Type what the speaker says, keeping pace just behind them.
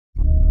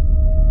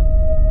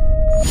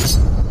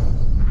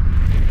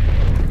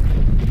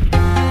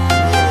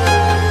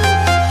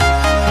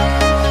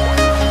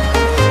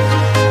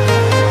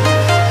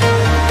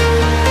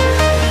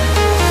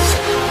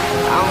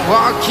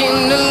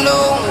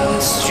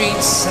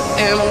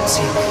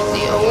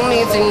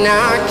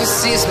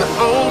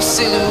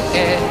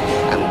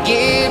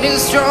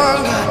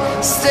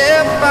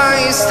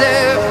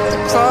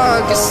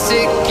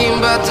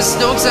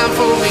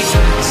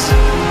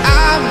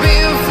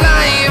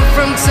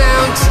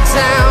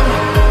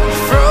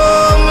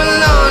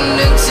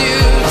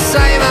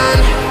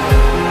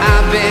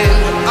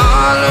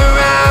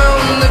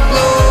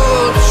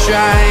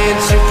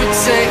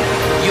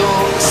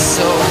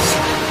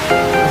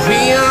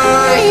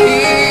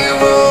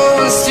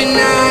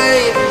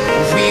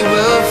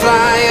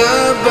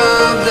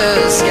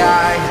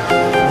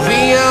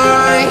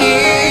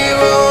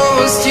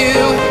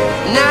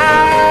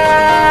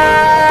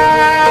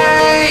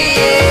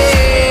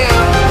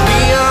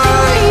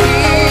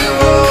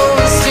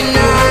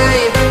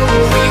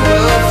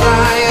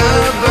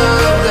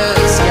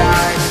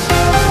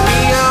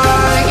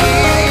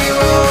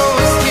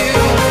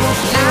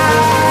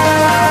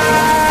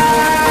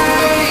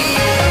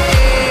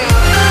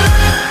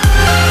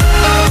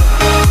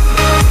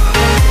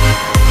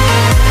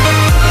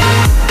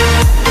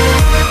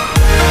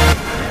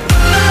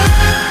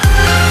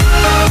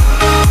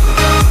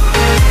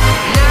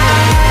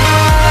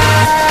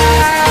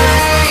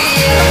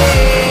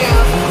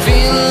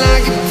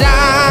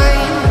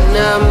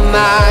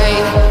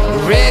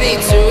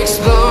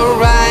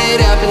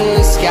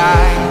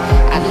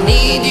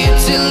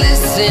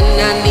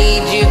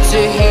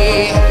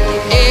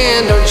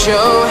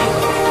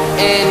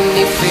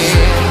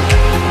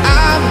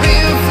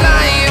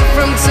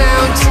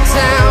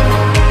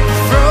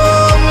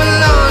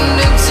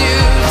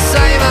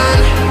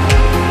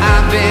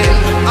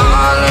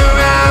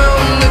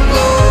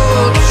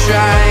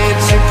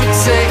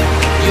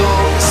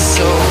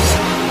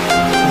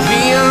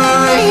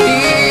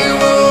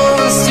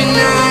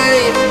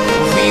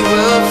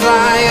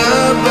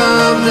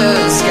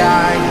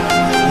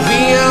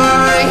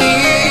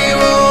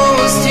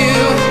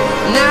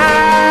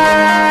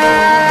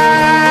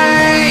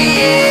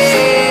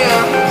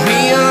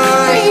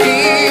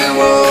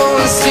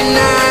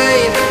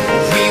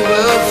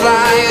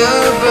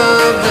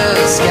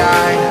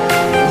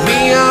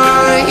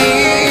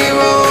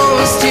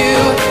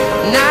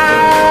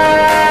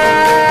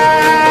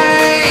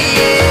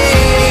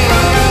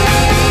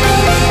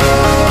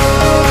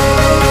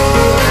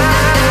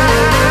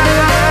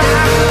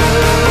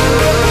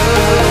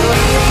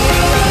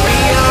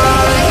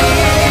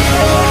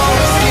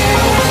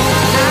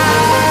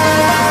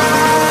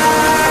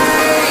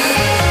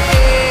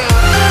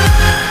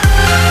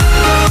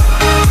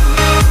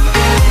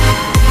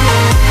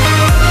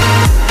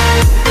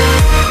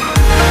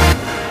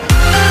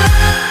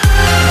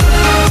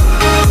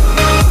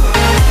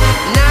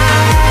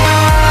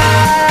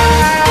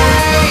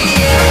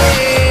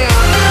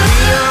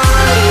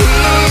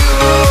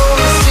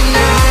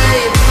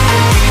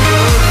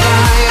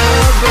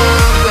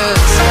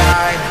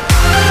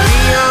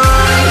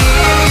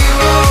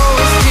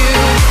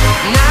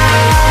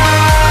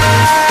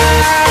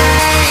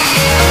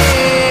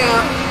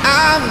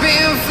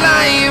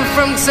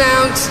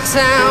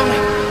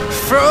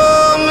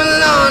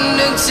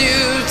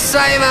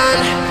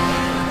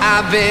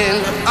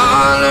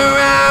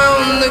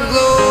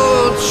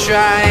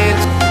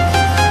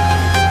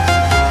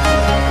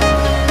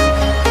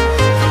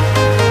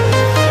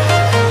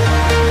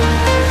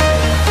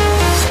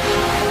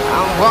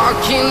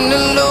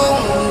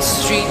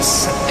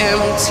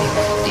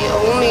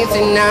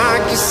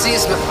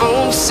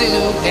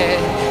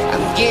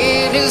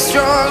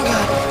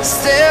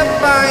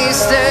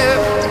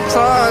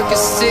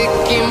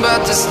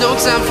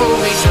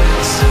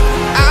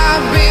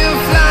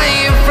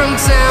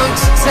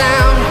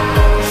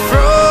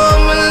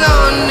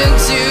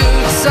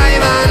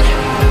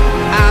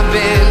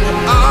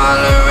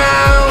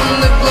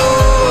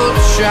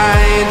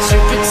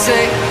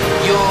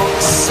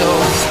your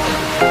soul.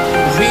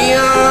 We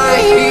are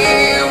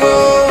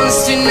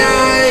heroes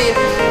tonight.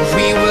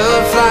 We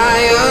will fly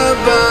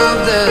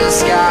above the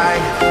sky.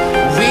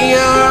 We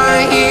are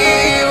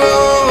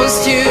heroes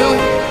tonight.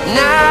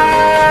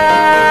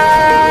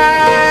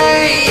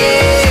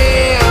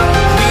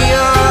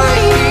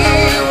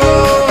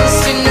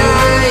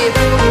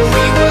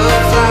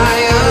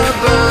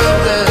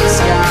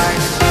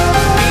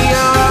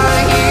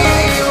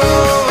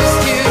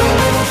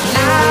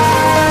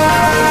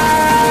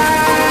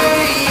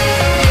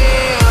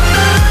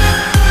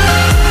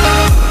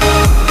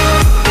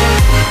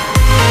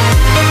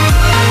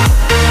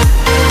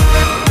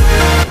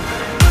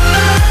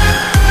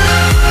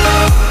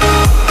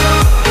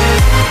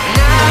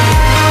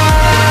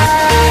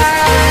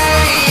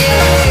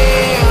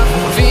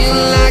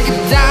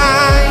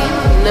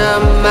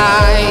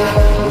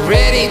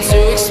 Ready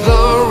to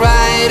explore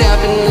right up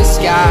in the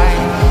sky.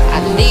 I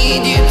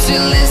need you to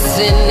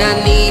listen, I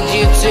need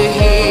you to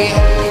hear,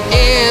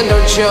 and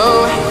don't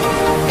show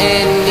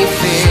any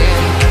fear.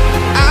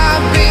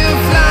 I've been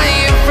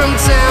flying from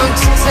town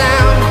to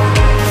town,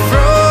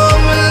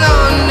 from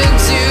London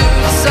to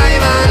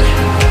Taiwan.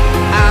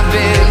 I've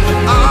been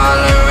all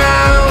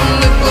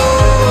around the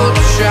globe,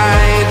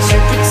 trying to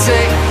pretend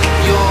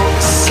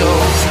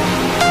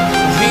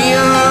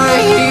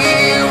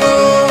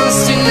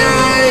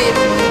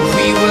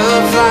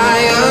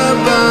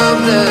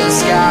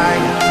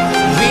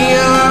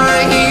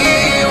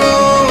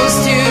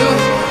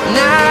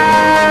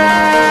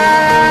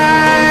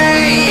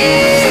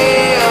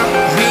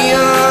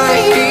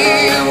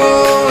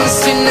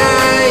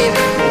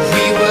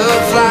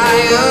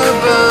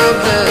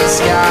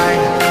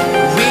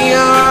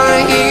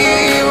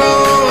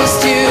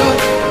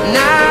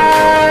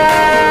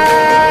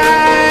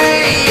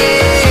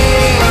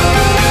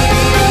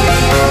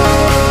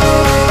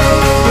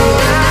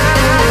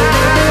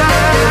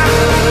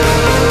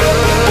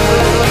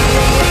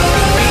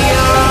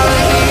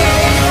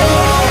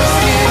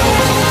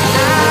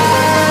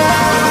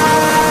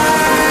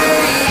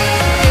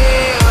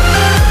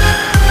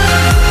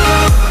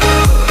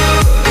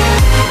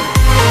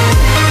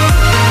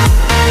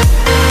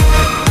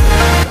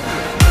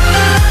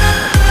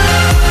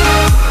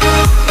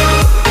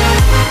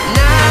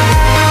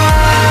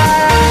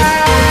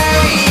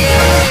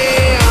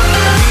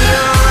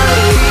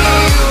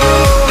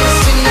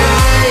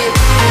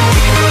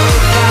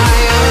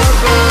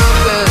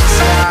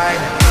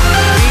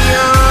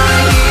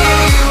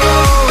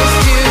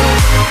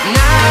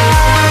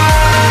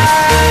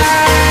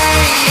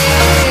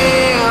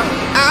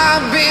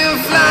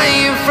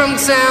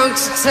town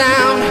to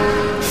town,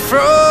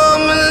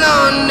 from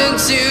London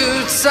to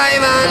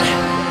Taiwan.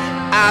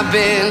 I've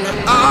been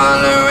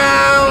all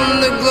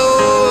around the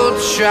globe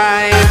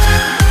trying.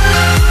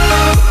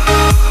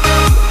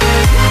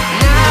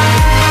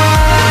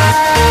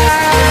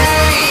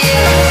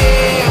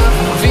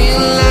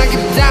 Feel like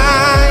a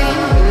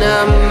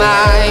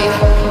dynamite,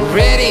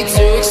 ready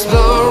to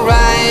explore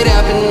right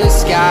up in the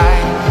sky.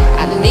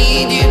 I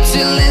need you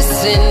to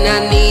listen, I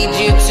need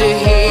you to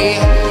hear,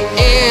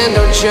 and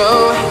don't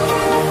show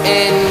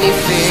any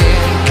fear.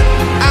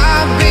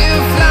 I've been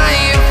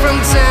flying from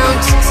town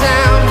to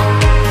town,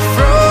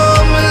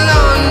 from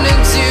London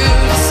to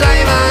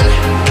Taiwan.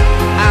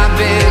 I've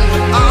been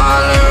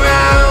all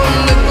around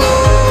the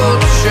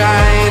globe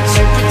trying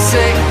to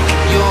protect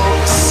your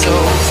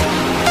soul.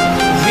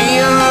 We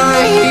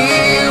are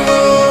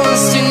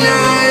heroes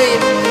tonight,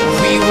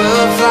 we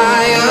will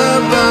fly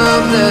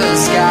above the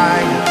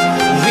sky.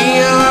 We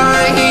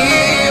are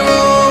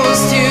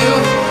heroes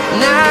tonight,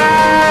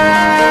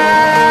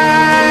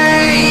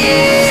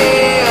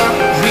 yeah.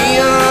 We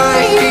are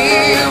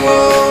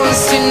heroes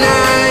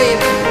tonight,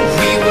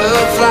 we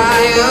will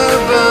fly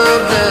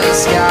above the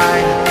sky.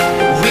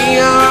 We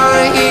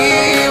are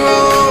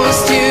heroes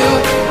tonight,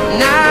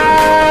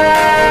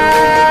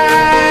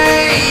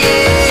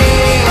 yeah.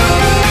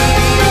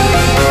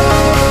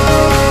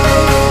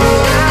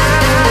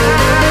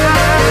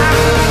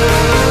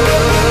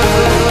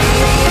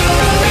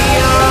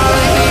 We are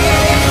heroes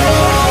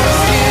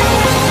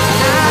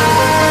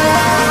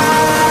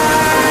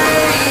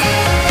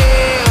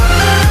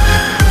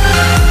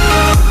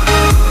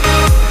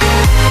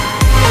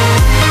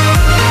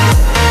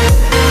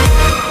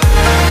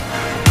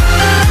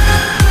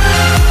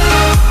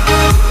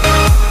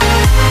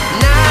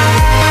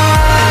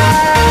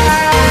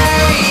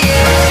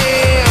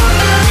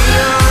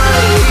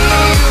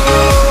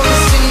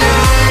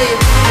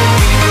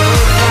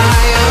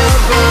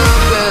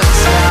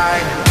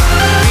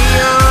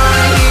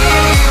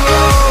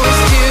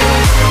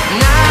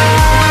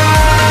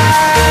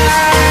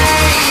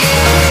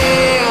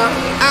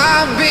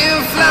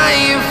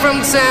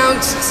town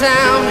to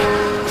town,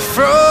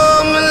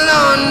 from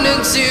London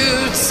to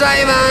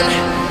Taiwan.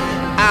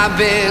 I've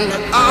been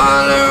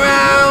all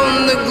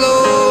around the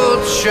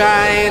globe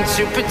trying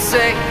to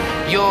protect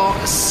your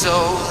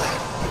soul.